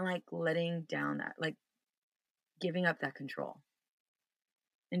 and like letting down that, like giving up that control.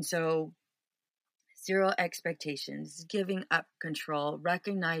 And so zero expectations, giving up control,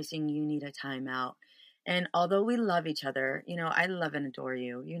 recognizing you need a timeout. And although we love each other, you know, I love and adore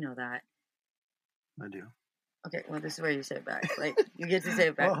you. You know that. I do. Okay, well, this is where you say it back. Like, you get to say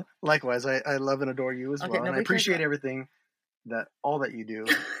it back. Well, likewise, I love and adore you as well. And I appreciate everything, all that you do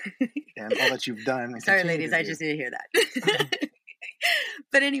and all that you've done. And sorry, ladies, I just need to hear that.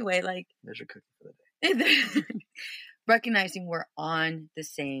 But anyway, like, there's your cookie for the day. Recognizing we're on the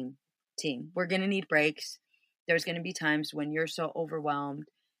same team. We're going to need breaks. There's going to be times when you're so overwhelmed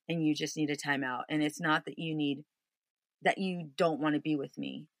and you just need a timeout. And it's not that you don't want to be with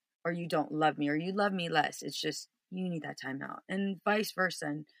me, or you don't love me, or you love me less. It's just you need that timeout, and vice versa.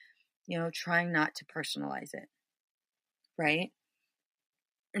 And, you know, trying not to personalize it. Right?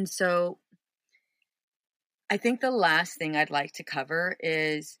 And so I think the last thing I'd like to cover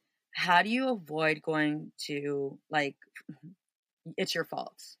is, how do you avoid going to, like, it's your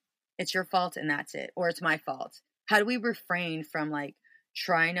fault. It's your fault and that's it. Or it's my fault. How do we refrain from like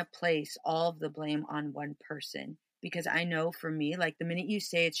trying to place all of the blame on one person? Because I know for me, like the minute you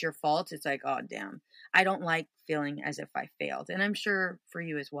say it's your fault, it's like, oh, damn, I don't like feeling as if I failed. And I'm sure for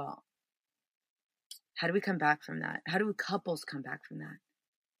you as well. How do we come back from that? How do couples come back from that?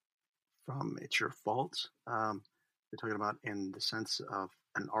 From it's your fault. You're talking about in the sense of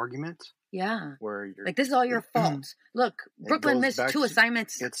an argument. Yeah. Where you're like, this is all your fault. Look, Brooklyn missed 2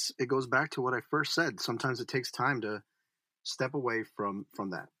 assignments. It goes back to what I first said. Sometimes it takes time to step away from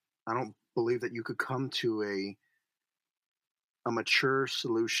that. I don't believe that you could come to a mature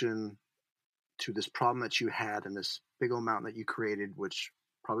solution to this problem that you had and this big old mountain that you created, which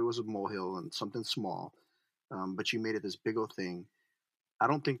probably was a molehill and something small, but you made it this big old thing. I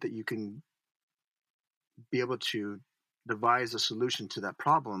don't think that you can be able to devise a solution to that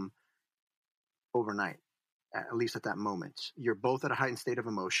problem overnight, at least at that moment. You're both at a heightened state of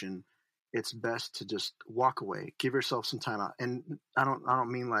emotion. It's best to just walk away, give yourself some time out. And I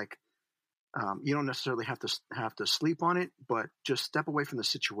don't mean like you don't necessarily have to sleep on it, but just step away from the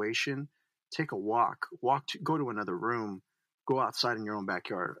situation, take a walk, go to another room, go outside in your own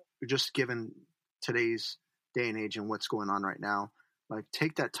backyard. Just given today's day and age and what's going on right now, like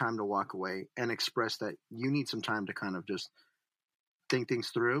take that time to walk away and express that you need some time to kind of just think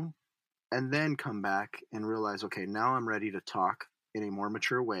things through, and then come back and realize, okay, now I'm ready to talk in a more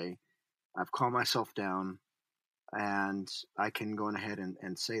mature way. I've calmed myself down, and I can go ahead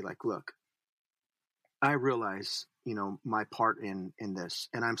and say, like, look, I realize, you know, my part in this,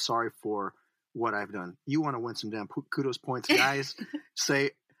 and I'm sorry for what I've done. You want to win some damn kudos points, guys?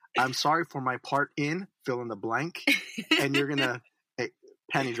 Say, I'm sorry for my part in fill in the blank, and you're gonna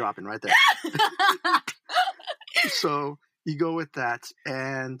penny dropping right there. So you go with that,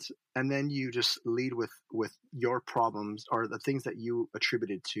 and then you just lead with your problems or the things that you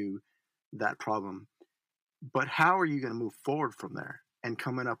attributed to that problem. But how are you going to move forward from there and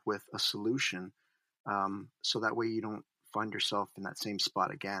coming up with a solution, so that way you don't find yourself in that same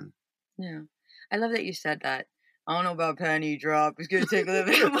spot again? Yeah, I love that you said that. I don't know about penny drop. It's going to take a little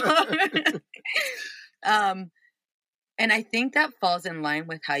bit more. And I think that falls in line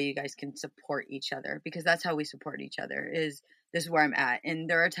with how you guys can support each other, because that's how we support each other. Is this is where I'm at. And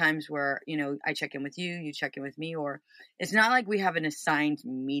there are times where, you know, I check in with you, you check in with me, or it's not like we have an assigned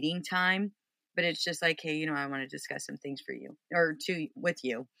meeting time, but it's just like, hey, you know, I want to discuss some things for you or with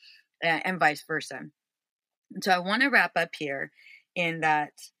you, and vice versa. So I want to wrap up here in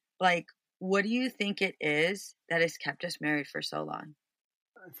that, like, what do you think it is that has kept us married for so long?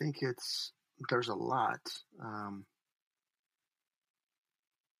 I think there's a lot.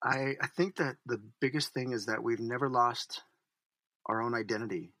 I think that the biggest thing is that we've never lost our own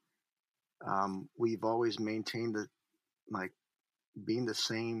identity. We've always maintained like being the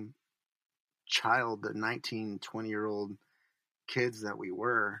same child, the 19, 20-year-old kids that we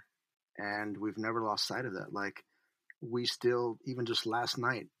were. And we've never lost sight of that. Like, we still, even just last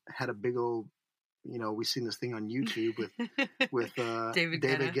night, had a big old, we seen this thing on YouTube with David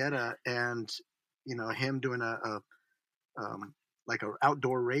Guetta, and him doing a like an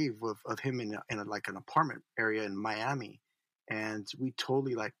outdoor rave of him in like an apartment area in Miami, and we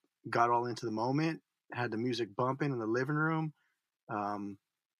totally like got all into the moment, had the music bumping in the living room,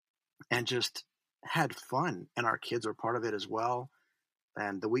 and just had fun, and our kids were part of it as well.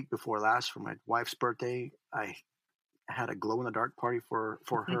 And the week before last, for my wife's birthday, I had a glow in the dark party for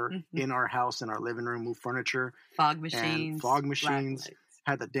her in our house, in our living room, moved furniture, fog machines,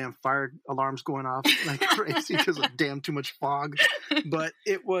 had the damn fire alarms going off like crazy because of damn too much fog. But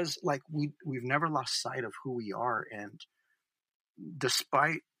it was like, we've never lost sight of who we are. And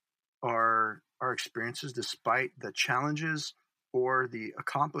despite our experiences, despite the challenges or the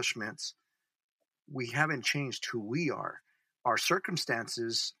accomplishments, we haven't changed who we are. Our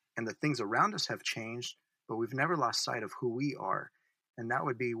circumstances and the things around us have changed, but we've never lost sight of who we are. And that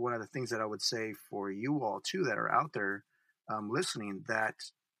would be one of the things that I would say for you all too, that are out there listening, that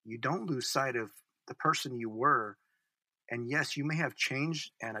you don't lose sight of the person you were. And yes, you may have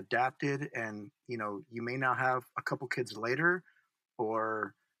changed and adapted, and you may now have a couple kids later,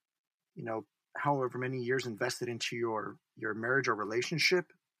 or however many years invested into your marriage or relationship,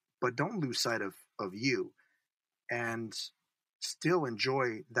 but don't lose sight of you, and still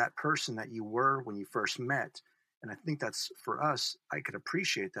enjoy that person that you were when you first met. And I think that's, for us, I could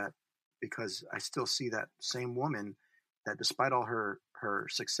appreciate that, because I still see that same woman that, despite all her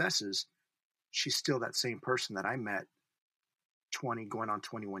successes, she's still that same person that I met 20 going on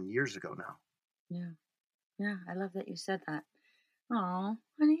 21 years ago now. Yeah, I love that you said that. Oh,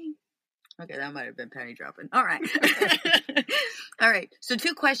 honey. Okay, that might have been penny dropping. All right. All right. So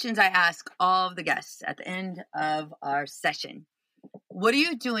 2 questions I ask all of the guests at the end of our session. What are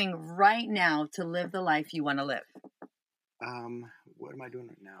you doing right now to live the life you want to live? What am I doing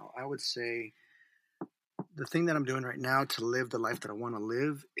right now? I would say the thing that I'm doing right now to live the life that I want to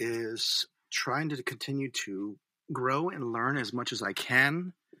live is trying to continue to grow and learn as much as I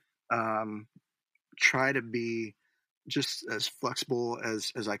can. Try to be just as flexible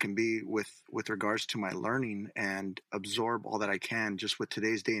as I can be with regards to my learning, and absorb all that I can. Just with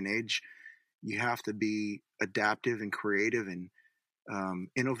today's day and age, you have to be adaptive and creative and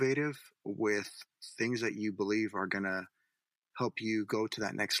innovative with things that you believe are going to help you go to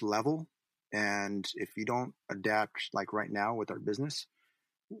that next level. And if you don't adapt, like right now with our business,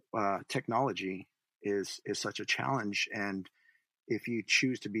 technology is such a challenge. And if you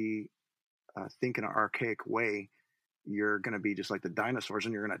choose to be think in an archaic way, you're going to be just like the dinosaurs,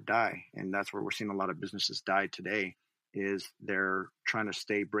 and you're going to die. And that's where we're seeing a lot of businesses die today, is they're trying to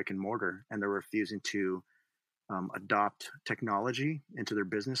stay brick and mortar, and they're refusing to adopt technology into their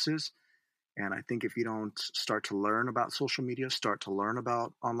businesses. And I think if you don't start to learn about social media, start to learn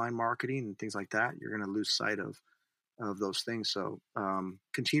about online marketing and things like that, you're going to lose sight of those things. So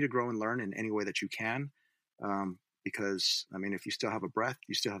continue to grow and learn in any way that you can, because, I mean, if you still have a breath,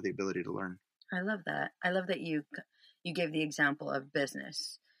 you still have the ability to learn. I love that. I love that you gave the example of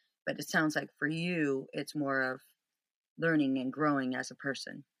business, but it sounds like for you, it's more of learning and growing as a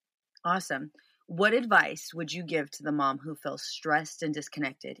person. Awesome. What advice would you give to the mom who feels stressed and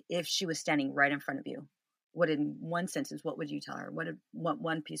disconnected if she was standing right in front of you? What, in one sentence, what would you tell her? What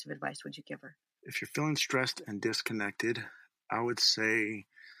one piece of advice would you give her? If you're feeling stressed and disconnected, I would say,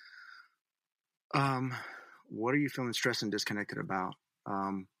 what are you feeling stressed and disconnected about?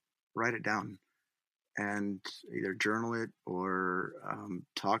 Write it down and either journal it or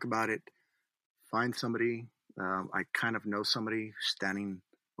talk about it. Find somebody. I kind of know somebody standing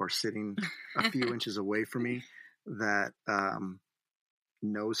or sitting a few inches away from me that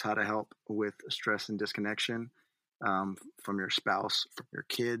knows how to help with stress and disconnection, from your spouse, from your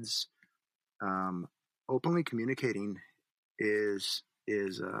kids. Openly communicating is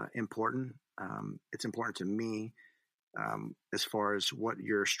important. It's important to me, as far as what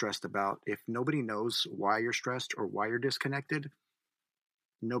you're stressed about. If nobody knows why you're stressed or why you're disconnected,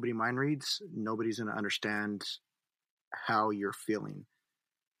 nobody mind reads. Nobody's going to understand how you're feeling.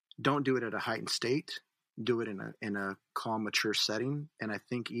 Don't do it at a heightened state. Do it in a calm, mature setting. And I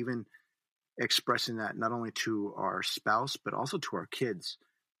think even expressing that not only to our spouse but also to our kids,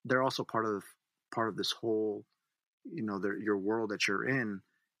 they're also part of this whole, your world that you're in.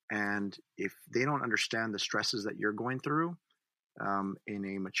 And if they don't understand the stresses that you're going through in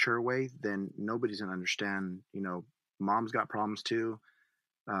a mature way, then nobody's going to understand. Mom's got problems too.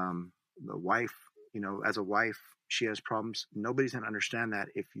 the wife, as a wife, she has problems. Nobody's going to understand that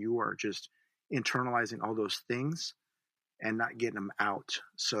if you are just internalizing all those things and not getting them out.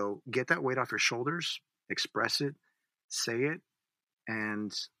 So get that weight off your shoulders, express it, say it,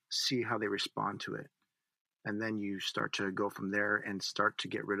 and see how they respond to it. And then you start to go from there and start to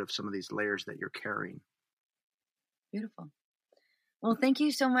get rid of some of these layers that you're carrying. Beautiful. Well, thank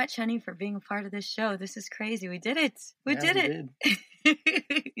you so much, honey, for being a part of this show. This is crazy. We did it. We did it.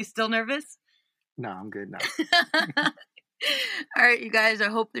 You still nervous? No, I'm good now. All right, you guys. I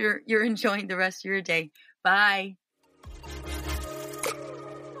hope you're enjoying the rest of your day. Bye.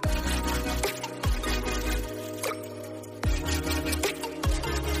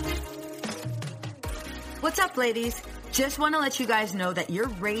 What's up, ladies? Just want to let you guys know that your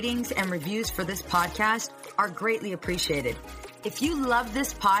ratings and reviews for this podcast are greatly appreciated. If you love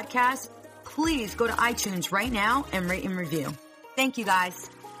this podcast, please go to iTunes right now and rate and review. Thank you,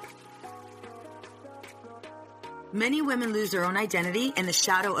 guys. Many women lose their own identity in the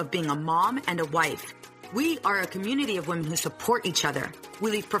shadow of being a mom and a wife. We are a community of women who support each other.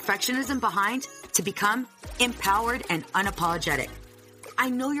 We leave perfectionism behind to become empowered and unapologetic. I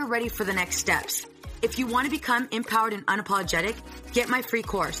know you're ready for the next steps. If you want to become empowered and unapologetic, get my free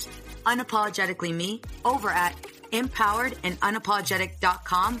course, Unapologetically Me, over at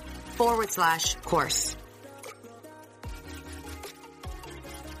empoweredandunapologetic.com/course.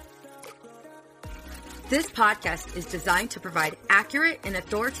 This podcast is designed to provide accurate and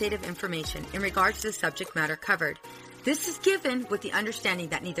authoritative information in regards to the subject matter covered. This is given with the understanding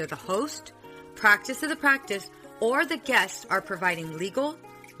that neither the host, practice of the practice, or the guests are providing legal,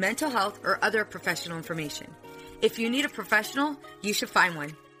 mental health, or other professional information. If you need a professional, you should find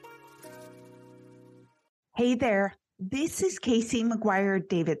one. Hey there, this is Casey McGuire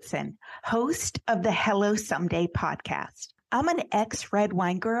Davidson, host of the Hello Someday podcast. I'm an ex-red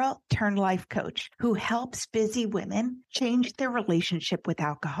wine girl turned life coach who helps busy women change their relationship with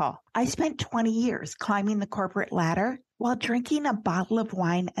alcohol. I spent 20 years climbing the corporate ladder while drinking a bottle of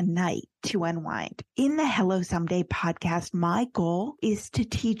wine a night to unwind. In the Hello Someday podcast, my goal is to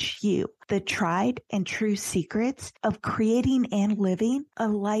teach you the tried and true secrets of creating and living a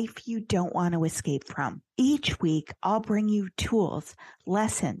life you don't want to escape from. Each week, I'll bring you tools,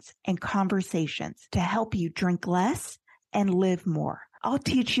 lessons, and conversations to help you drink less and live more. I'll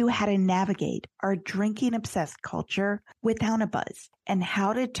teach you how to navigate our drinking-obsessed culture without a buzz and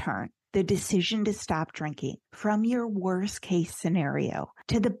how to turn the decision to stop drinking from your worst-case scenario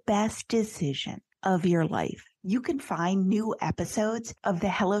to the best decision of your life. You can find new episodes of the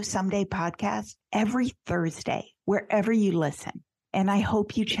Hello Someday podcast every Thursday, wherever you listen, and I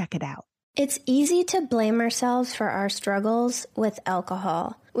hope you check it out. It's easy to blame ourselves for our struggles with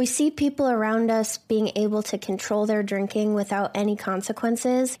alcohol. We see people around us being able to control their drinking without any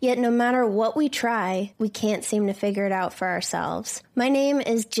consequences, yet no matter what we try, we can't seem to figure it out for ourselves. My name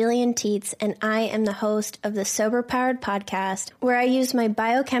is Jillian Teets, and I am the host of the Sober Powered podcast, where I use my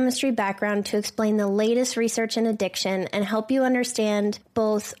biochemistry background to explain the latest research in addiction and help you understand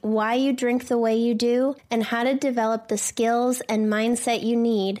both why you drink the way you do and how to develop the skills and mindset you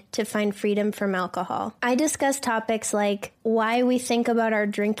need to find freedom from alcohol. I discuss topics like why we think about our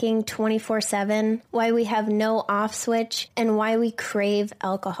drinking 24/7, why we have no off switch, and why we crave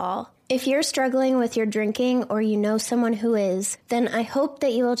alcohol. If you're struggling with your drinking or you know someone who is, then I hope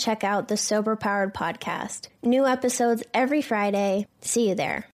that you will check out the Sober Powered podcast. New episodes every Friday. See you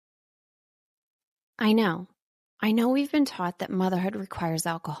there. I know we've been taught that motherhood requires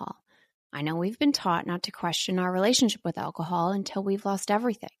alcohol. I know we've been taught not to question our relationship with alcohol until we've lost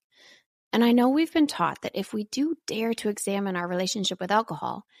everything. And I know we've been taught that if we do dare to examine our relationship with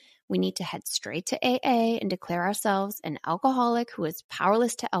alcohol, we need to head straight to AA and declare ourselves an alcoholic who is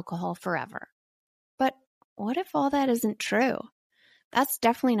powerless to alcohol forever. But what if all that isn't true? That's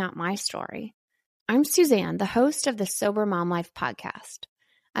definitely not my story. I'm Suzanne, the host of the Sober Mom Life podcast.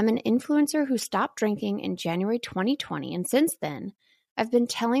 I'm an influencer who stopped drinking in January 2020, and since then, I've been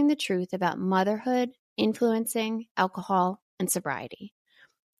telling the truth about motherhood, influencing, alcohol, and sobriety.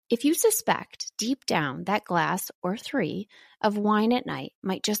 If you suspect deep down that glass or 3 of wine at night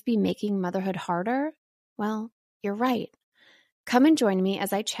might just be making motherhood harder, well, you're right. Come and join me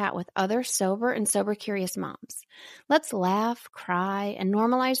as I chat with other sober and sober-curious moms. Let's laugh, cry, and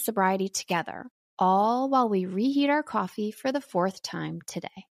normalize sobriety together, all while we reheat our coffee for the 4th time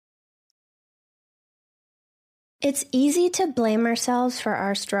today. It's easy to blame ourselves for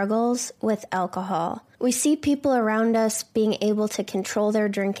our struggles with alcohol. We see people around us being able to control their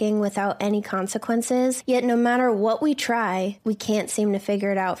drinking without any consequences, yet no matter what we try, we can't seem to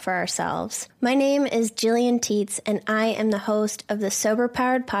figure it out for ourselves. My name is Jillian Teets, and I am the host of the Sober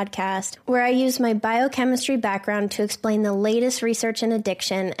Powered podcast, where I use my biochemistry background to explain the latest research in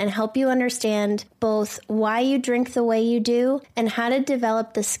addiction and help you understand both why you drink the way you do and how to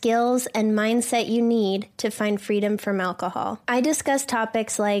develop the skills and mindset you need to find freedom from alcohol. I discuss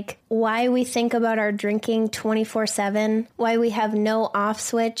topics like why we think about our drinking 24/7, why we have no off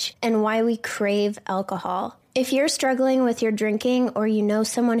switch, and why we crave alcohol. If you're struggling with your drinking or you know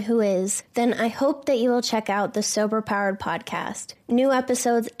someone who is, then I hope that you will check out the Sober Powered podcast. New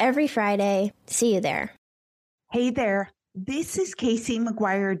episodes every Friday. See you there. Hey there. This is Casey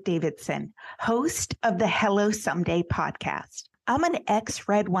McGuire Davidson, host of the Hello Someday podcast. I'm an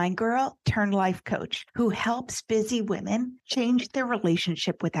ex-red wine girl turned life coach who helps busy women change their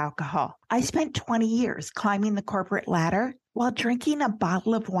relationship with alcohol. I spent 20 years climbing the corporate ladder while drinking a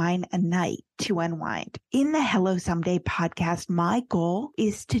bottle of wine a night to unwind. In the Hello Someday podcast, my goal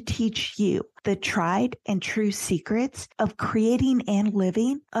is to teach you the tried and true secrets of creating and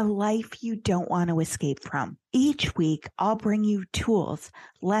living a life you don't want to escape from. Each week, I'll bring you tools,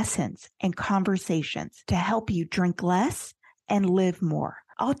 lessons, and conversations to help you drink less and live more.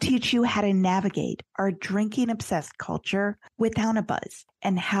 I'll teach you how to navigate our drinking-obsessed culture without a buzz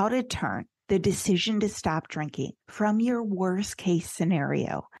and how to turn the decision to stop drinking from your worst-case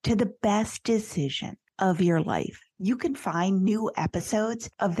scenario to the best decision of your life. You can find new episodes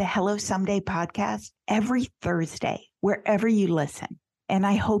of the Hello Someday podcast every Thursday, wherever you listen, and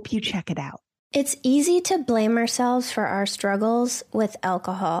I hope you check it out. It's easy to blame ourselves for our struggles with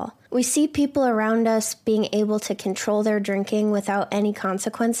alcohol. We see people around us being able to control their drinking without any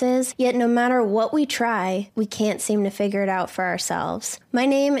consequences, yet no matter what we try, we can't seem to figure it out for ourselves. My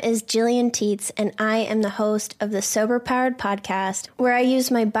name is Jillian Teets, and I am the host of the Sober Powered podcast, where I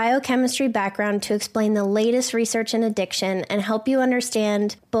use my biochemistry background to explain the latest research in addiction and help you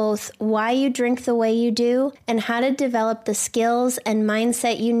understand both why you drink the way you do and how to develop the skills and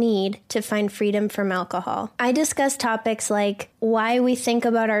mindset you need to find freedom from alcohol. I discuss topics like why we think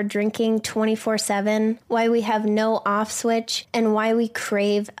about our drinking 24/7, why we have no off switch, and why we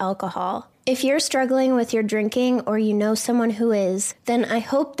crave alcohol. If you're struggling with your drinking or you know someone who is, then I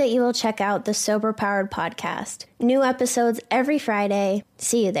hope that you will check out the Sober Powered podcast. New episodes every Friday.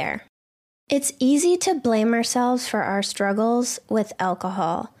 See you there. It's easy to blame ourselves for our struggles with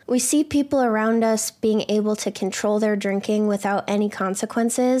alcohol. We see people around us being able to control their drinking without any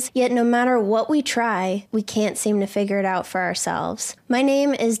consequences, yet no matter what we try, we can't seem to figure it out for ourselves. My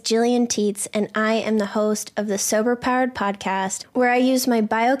name is Jillian Teets, and I am the host of the Sober Powered podcast, where I use my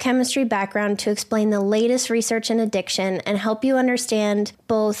biochemistry background to explain the latest research in addiction and help you understand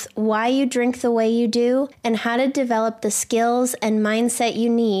both why you drink the way you do and how to develop the skills and mindset you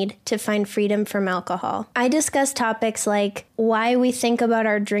need to find freedom from alcohol. I discuss topics like why we think about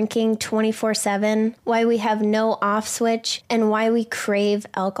our drinking 24/7, why we have no off switch, and why we crave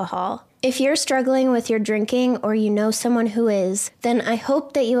alcohol. If you're struggling with your drinking or you know someone who is, then I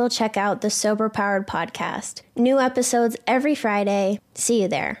hope that you will check out the Sober Powered podcast. New episodes every Friday. See you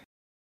there.